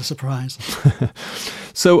it was a surprise.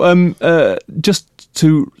 So, just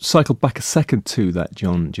to cycle back a second to that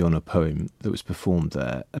John Giorno poem that was performed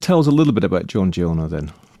there, tell us a little bit about John Giorno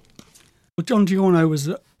then. Well, John Giorno was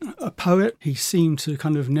a poet. He seemed to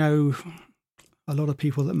kind of know a lot of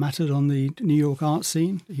people that mattered on the New York art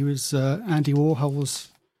scene. He was Andy Warhol's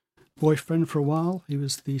boyfriend for a while. He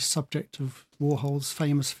was the subject of Warhol's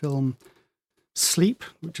famous film Sleep,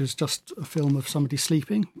 which is just a film of somebody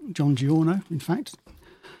sleeping. John Giorno, in fact,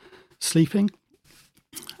 sleeping.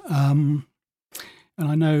 And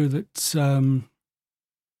I know that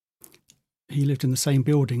he lived in the same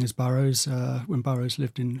building as Burroughs when Burroughs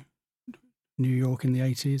lived in New York in the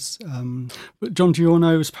 80s. But John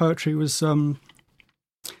Giorno's poetry was, he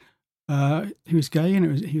was gay,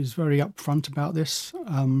 and he was very upfront about this.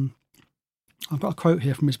 I've got a quote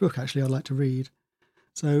here from his book, actually, I'd like to read.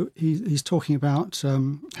 So he's talking about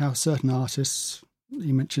how certain artists,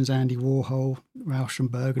 he mentions Andy Warhol,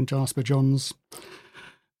 Rauschenberg and Jasper Johns,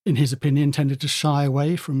 in his opinion, tended to shy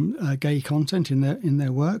away from gay content in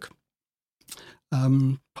their work,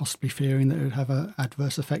 possibly fearing that it would have an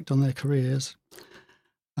adverse effect on their careers.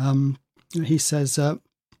 He says,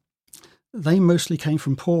 they mostly came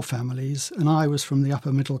from poor families, and I was from the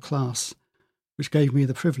upper middle class, which gave me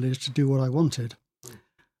the privilege to do what I wanted.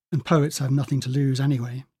 And poets have nothing to lose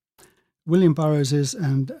anyway. William Burroughs's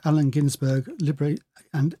and Allen Ginsberg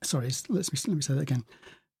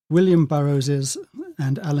William Burroughs's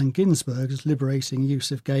and Allen Ginsberg's liberating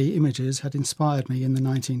use of gay images had inspired me in the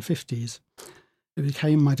 1950s. It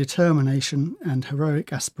became my determination and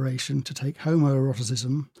heroic aspiration to take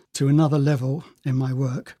homoeroticism to another level in my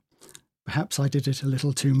work. Perhaps I did it a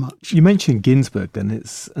little too much. You mentioned Ginsberg, then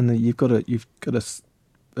you've got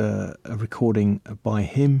a recording by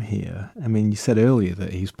him here. I mean, you said earlier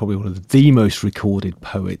that he's probably one of the most recorded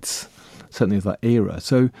poets, certainly of that era.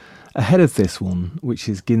 So ahead of this one, which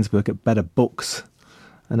is Ginsberg at Better Books,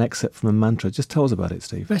 an excerpt from a mantra. Just tell us about it,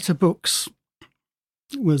 Steve. Better Books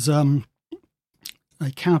was a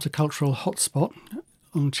countercultural hotspot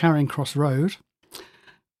on Charing Cross Road,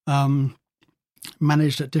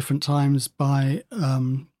 managed at different times by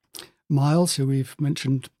Miles, who we've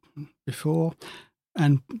mentioned before,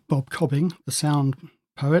 and Bob Cobbing, the sound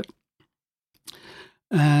poet.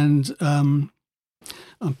 And I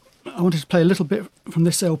wanted to play a little bit from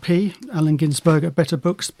this LP, Allen Ginsberg at Better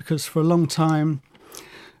Books, because for a long time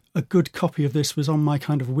a good copy of this was on my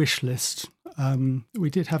kind of wish list. We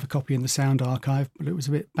did have a copy in the sound archive, but it was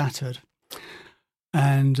a bit battered.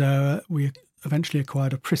 And we eventually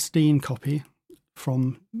acquired a pristine copy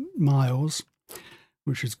from Miles,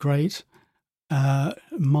 which is great.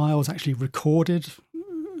 Miles actually recorded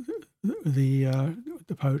the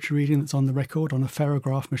poetry reading that's on the record on a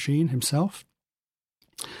ferrograph machine himself.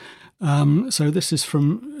 So this is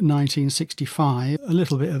from 1965, a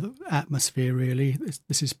little bit of atmosphere really.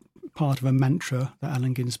 This is part of a mantra that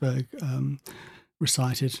Allen Ginsberg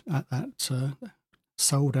recited at that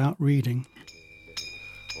sold-out reading.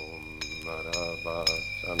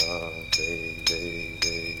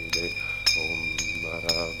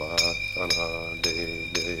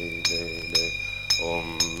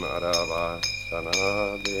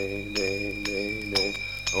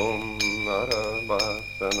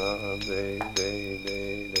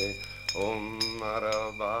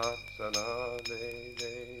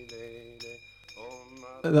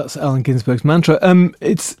 That's Allen Ginsberg's mantra.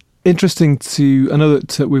 It's interesting I know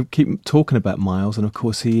that we keep talking about Miles, and of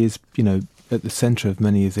course he is, at the centre of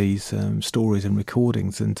many of these stories and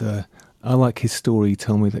recordings. And I like his story. He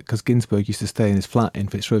told me that because Ginsberg used to stay in his flat in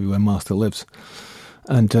Fitzrovia where Miles still lives.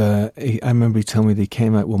 And I remember he told me that he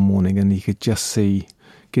came out one morning and he could just see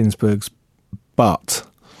Ginsberg's butt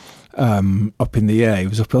up in the air. He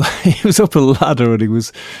was up a ladder and he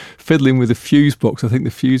was fiddling with the fuse box. I think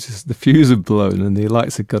the fuse had blown and the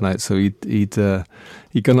lights had gone out, so he'd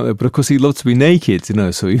gone up there. But of course he loved to be naked,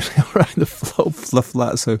 so he was around the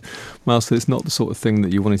flat. So Miles said it's not the sort of thing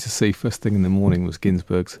that you wanted to see first thing in the morning was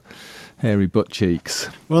Ginsberg's hairy butt cheeks.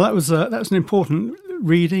 Well, that was an important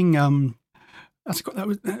reading. It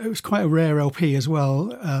was quite a rare LP as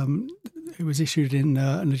well. It was issued in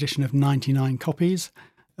an edition of 99 copies.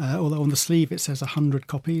 Although on the sleeve it says 100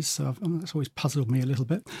 copies, so that's always puzzled me a little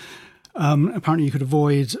bit. Apparently you could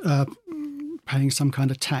avoid paying some kind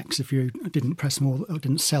of tax if you didn't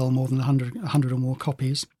sell more than 100 or more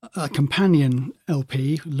copies. A companion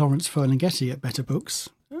LP, Lawrence Ferlinghetti at Better Books,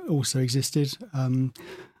 also existed.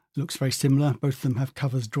 Looks very similar. Both of them have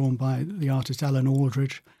covers drawn by the artist Alan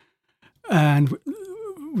Aldridge. And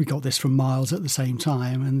we got this from Miles at the same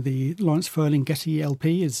time. And the Lawrence Ferlinghetti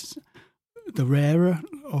LP is the rarer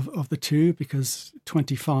of the two, because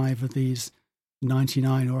 25 of these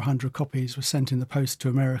 99 or 100 copies were sent in the post to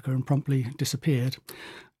America and promptly disappeared,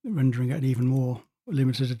 rendering it an even more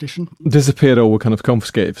limited edition. Disappeared or were kind of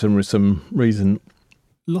confiscated for some reason?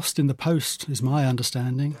 Lost in the post is my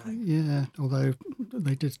understanding. Yeah, although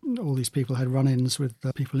all these people had run-ins with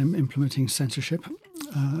people implementing censorship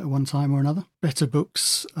at one time or another. Better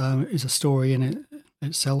Books is a story in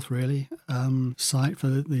itself, really. Site for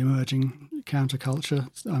the emerging counterculture.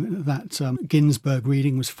 That Ginsberg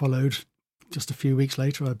reading was followed just a few weeks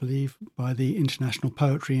later, I believe, by the International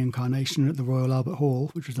Poetry Incarnation at the Royal Albert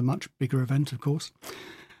Hall, which was a much bigger event, of course.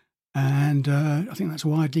 And I think that's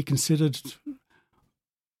widely considered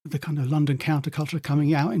the kind of London counterculture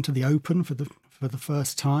coming out into the open for the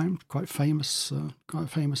first time. Quite famous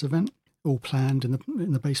event. All planned in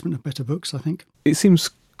the basement of Better Books, I think. It seems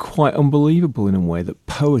quite unbelievable in a way that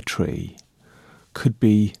poetry could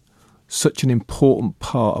be such an important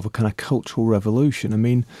part of a kind of cultural revolution. I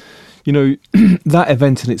mean, that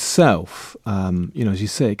event in itself, as you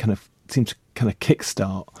say, it kind of seemed to kind of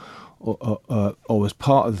kickstart or was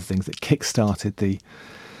part of the things that kickstarted the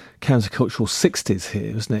countercultural 60s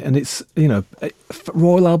here, isn't it? And it's,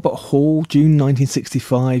 Royal Albert Hall, June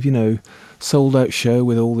 1965, sold out show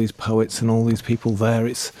with all these poets and all these people there.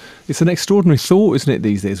 It's an extraordinary thought, isn't it,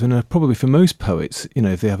 these days? When probably for most poets,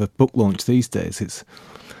 if they have a book launch these days, it's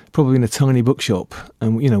probably in a tiny bookshop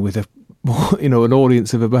and, with an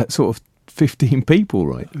audience of about sort of 15 people,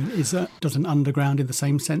 right? I mean, does an underground in the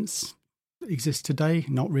same sense exist today?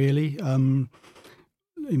 Not really. In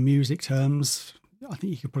music terms, I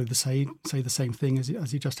think you could probably say the same thing as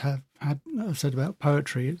you just have said about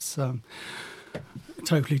poetry. It's a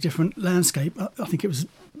totally different landscape. I think it was,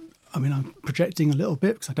 I'm projecting a little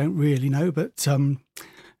bit because I don't really know, but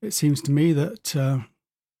it seems to me that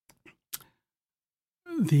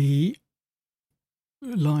the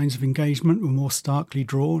lines of engagement were more starkly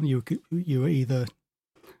drawn. You were either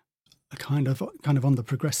a kind of on the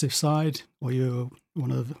progressive side, or you're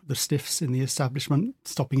one of the stiffs in the establishment,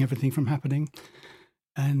 stopping everything from happening.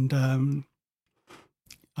 And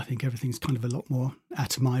I think everything's kind of a lot more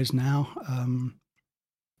atomized now.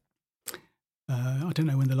 I don't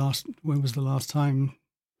know when was the last time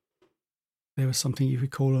there was something you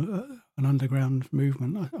could call an underground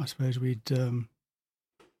movement. I suppose we'd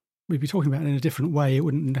be talking about it in a different way. It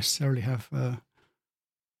wouldn't necessarily have a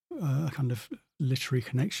kind of literary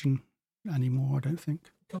connection anymore, I don't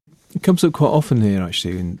think. It comes up quite often here,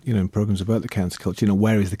 actually, in programs about the counterculture.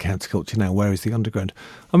 Where is the counterculture now? Where is the underground?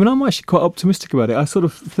 I'm actually quite optimistic about it. I sort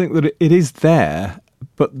of think that it is there,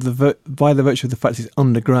 but by the virtue of the fact it's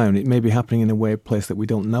underground, it may be happening in a place that we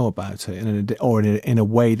don't know about it, or in a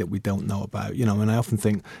way that we don't know about. I often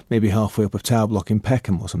think maybe halfway up a tower block in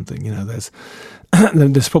Peckham or something.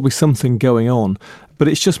 There's probably something going on, but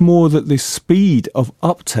it's just more that the speed of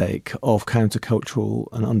uptake of countercultural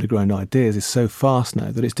and underground ideas is so fast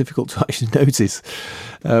now that it's difficult to actually notice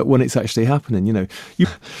when it's actually happening.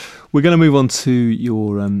 We're going to move on to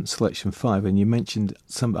your selection 5, and you mentioned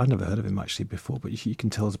I'd never heard of him actually before, but you can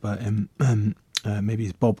tell us about him. Maybe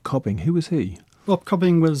it's Bob Cobbing. Who was he? Bob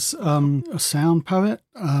Cobbing was a sound poet.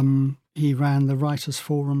 He ran the Writers'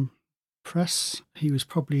 Forum Press. He was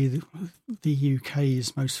probably the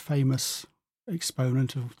UK's most famous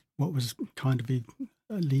exponent of what was kind of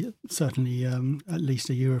certainly at least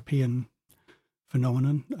a European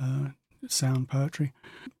phenomenon. sound poetry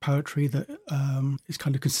that is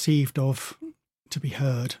kind of conceived of to be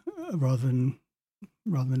heard rather than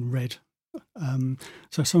read.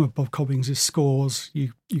 So some of Bob Cobbings' scores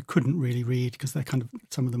you couldn't really read because they're kind of,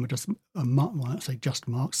 some of them are just just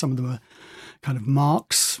marks. Some of them are kind of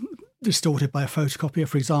marks distorted by a photocopier,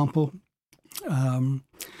 for example,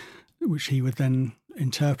 which he would then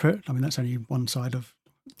interpret. I mean, that's only one side of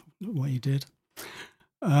what he did.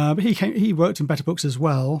 But he worked in Better Books as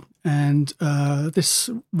well. And this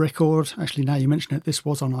record, actually, now you mention it, this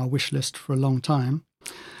was on our wish list for a long time.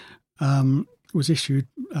 Was issued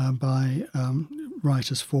by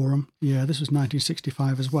Writers Forum. Yeah, this was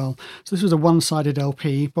 1965 as well. So this was a one-sided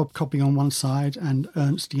LP, Bob Cobbing on one side and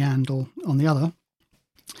Ernst Jandl on the other.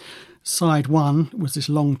 Side one was this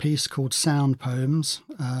long piece called Sound Poems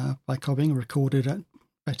by Cobbing, recorded at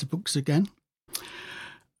Better Books again.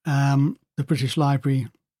 The British Library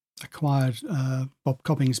acquired Bob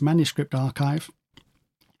Cobbing's manuscript archive,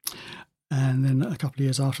 and then a couple of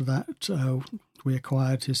years after that we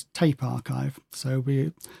acquired his tape archive. So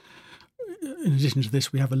in addition to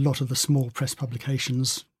this, we have a lot of the small press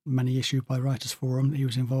publications, many issued by Writers Forum, that he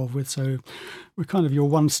was involved with. So we're kind of your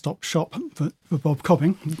one-stop shop for Bob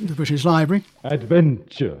Cobbing, the British Library.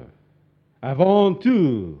 Adventure,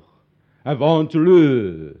 aventure,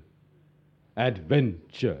 aventureux,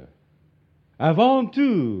 adventure,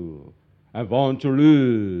 aventure,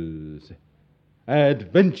 aventureuse,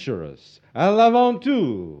 adventurous, à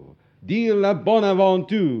l'aventure, dire la bonne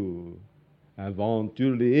aventure,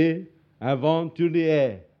 aventurier,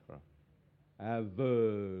 aventurière,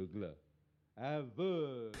 aveugle,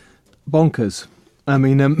 aveugle. Bonkers. I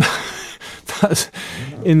mean, that's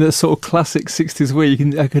in the sort of classic 60s way.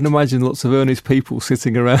 I can imagine lots of earnest people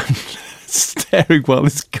sitting around staring while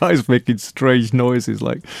this guy's making strange noises,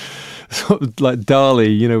 like sort of like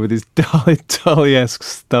Dali, you know, with his Dali-esque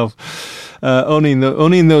stuff. Only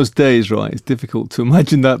in those days, right? It's difficult to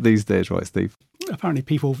imagine that these days, right, Steve? Apparently,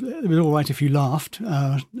 it was all right if you laughed.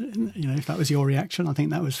 If that was your reaction, I think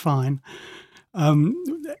that was fine. In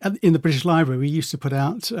the British Library, we used to put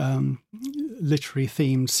out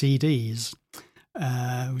literary-themed CDs.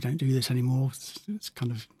 We don't do this anymore. It's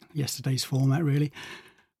kind of yesterday's format, really.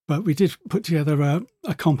 But we did put together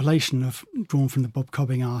a compilation drawn from the Bob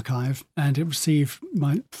Cobbing archive, and it received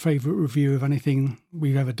my favourite review of anything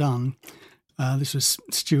we've ever done. This was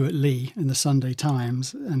Stuart Lee in the Sunday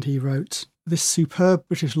Times, and he wrote, "This superb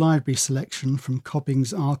British Library selection from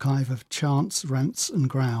Cobbing's archive of chants, rants and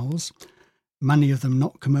growls, many of them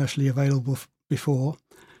not commercially available before,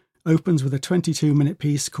 opens with a 22-minute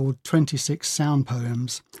piece called 26 Sound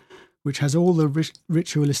Poems, which has all the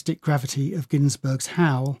ritualistic gravity of Ginsberg's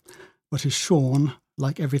Howl, but is shorn,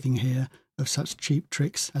 like everything here, of such cheap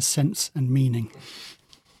tricks as sense and meaning."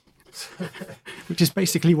 Which is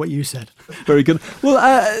basically what you said. Very good.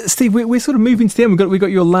 Well, Steve, we're sort of moving to the end. We've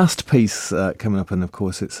got your last piece coming up, and of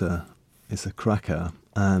course it's a cracker.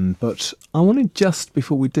 But I wanted, just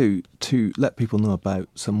before we do, to let people know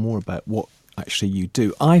some more about what actually you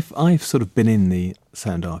do. I've sort of been in the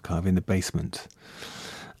sound archive in the basement,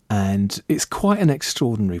 and it's quite an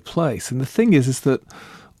extraordinary place. And the thing is that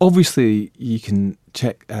obviously you can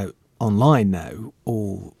check out online now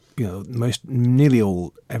all. You know, nearly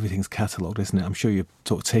all, everything's catalogued, isn't it? I'm sure you're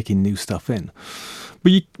sort of taking new stuff in,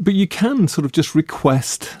 but you can sort of just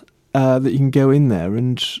request that you can go in there,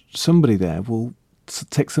 and somebody there will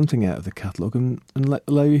take something out of the catalogue and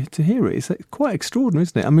allow you to hear it. It's quite extraordinary,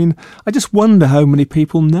 isn't it? I mean, I just wonder how many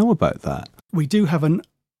people know about that. We do have an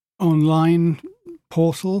online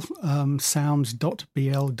portal, sounds.bl.uk,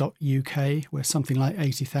 where something like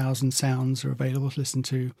 80,000 sounds are available to listen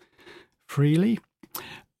to freely.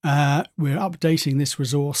 We're updating this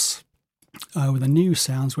resource with a new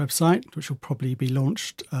sounds website, which will probably be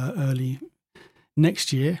launched early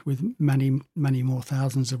next year with many, many more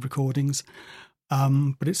thousands of recordings.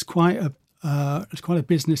 But it's quite a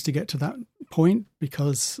business to get to that point,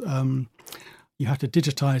 because you have to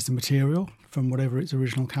digitize the material from whatever its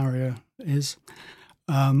original carrier is.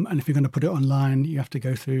 And if you're going to put it online, you have to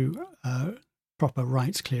go through proper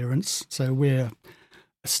rights clearance. So we're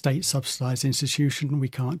a state-subsidised institution. We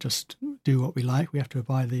can't just do what we like. We have to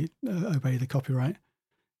obey the copyright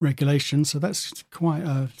regulations. So that's quite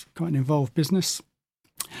an involved business.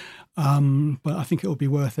 But I think it will be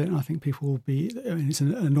worth it. And I think people will be. I mean, it's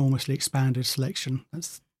an enormously expanded selection.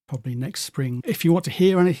 That's probably next spring. If you want to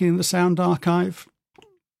hear anything in the sound archive,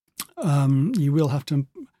 you will have to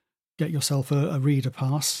get yourself a reader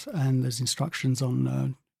pass, and there's instructions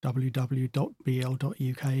on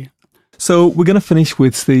www.bl.uk. So we're going to finish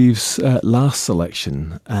with Steve's last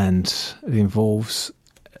selection, and it involves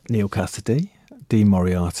Neal Cassidy, Dean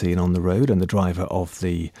Moriarty in On the Road and the driver of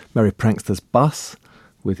the Merry Pranksters bus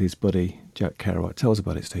with his buddy Jack Kerouac. Tell us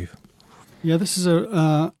about it, Steve. Yeah, this is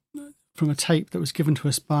from a tape that was given to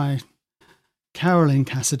us by Carolyn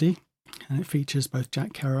Cassidy, and it features both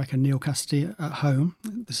Jack Kerouac and Neil Cassidy at home.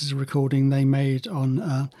 This is a recording they made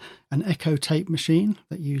on an Echo tape machine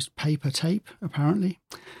that used paper tape, apparently.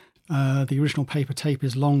 The original paper tape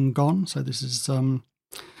is long gone, so this is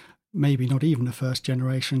maybe not even a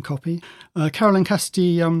first-generation copy. Carolyn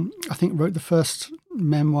Cassidy, I think, wrote the first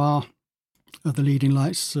memoir of the leading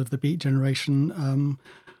lights of the Beat generation.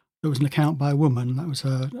 There was an account by a woman. That was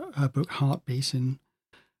her book Heartbeat in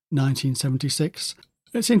 1976.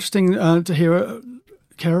 It's interesting to hear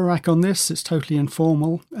Kerouac on this. It's totally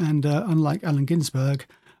informal, and unlike Allen Ginsberg,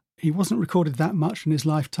 he wasn't recorded that much in his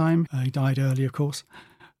lifetime. He died early, of course,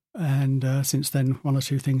 and since then one or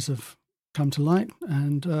two things have come to light,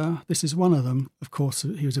 and this is one of them. Of course,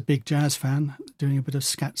 he was a big jazz fan, doing a bit of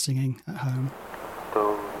scat singing at home.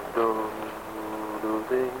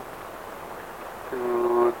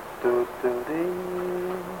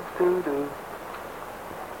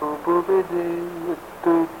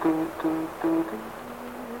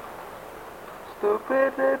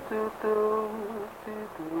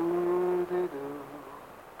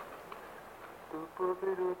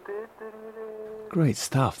 Great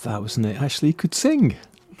stuff, that, wasn't it? Actually, you could sing.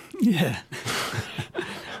 Yeah.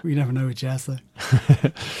 We never know with jazz, though.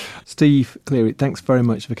 Steve Cleary, thanks very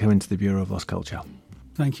much for coming to the Bureau of Lost Culture.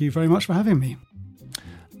 Thank you very much for having me.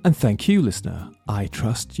 And thank you, listener. I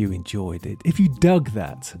trust you enjoyed it. If you dug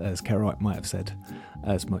that, as Kerouac might have said,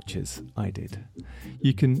 as much as I did,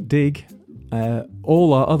 you can dig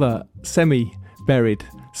all our other semi-buried,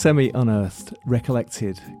 semi-unearthed,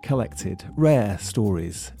 recollected, collected, rare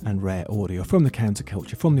stories and rare audio from the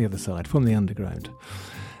counterculture, from the other side, from the underground,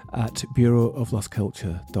 at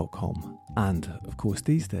bureauoflostculture.com. And, of course,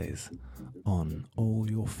 these days, on all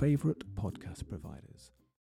your favourite podcast providers.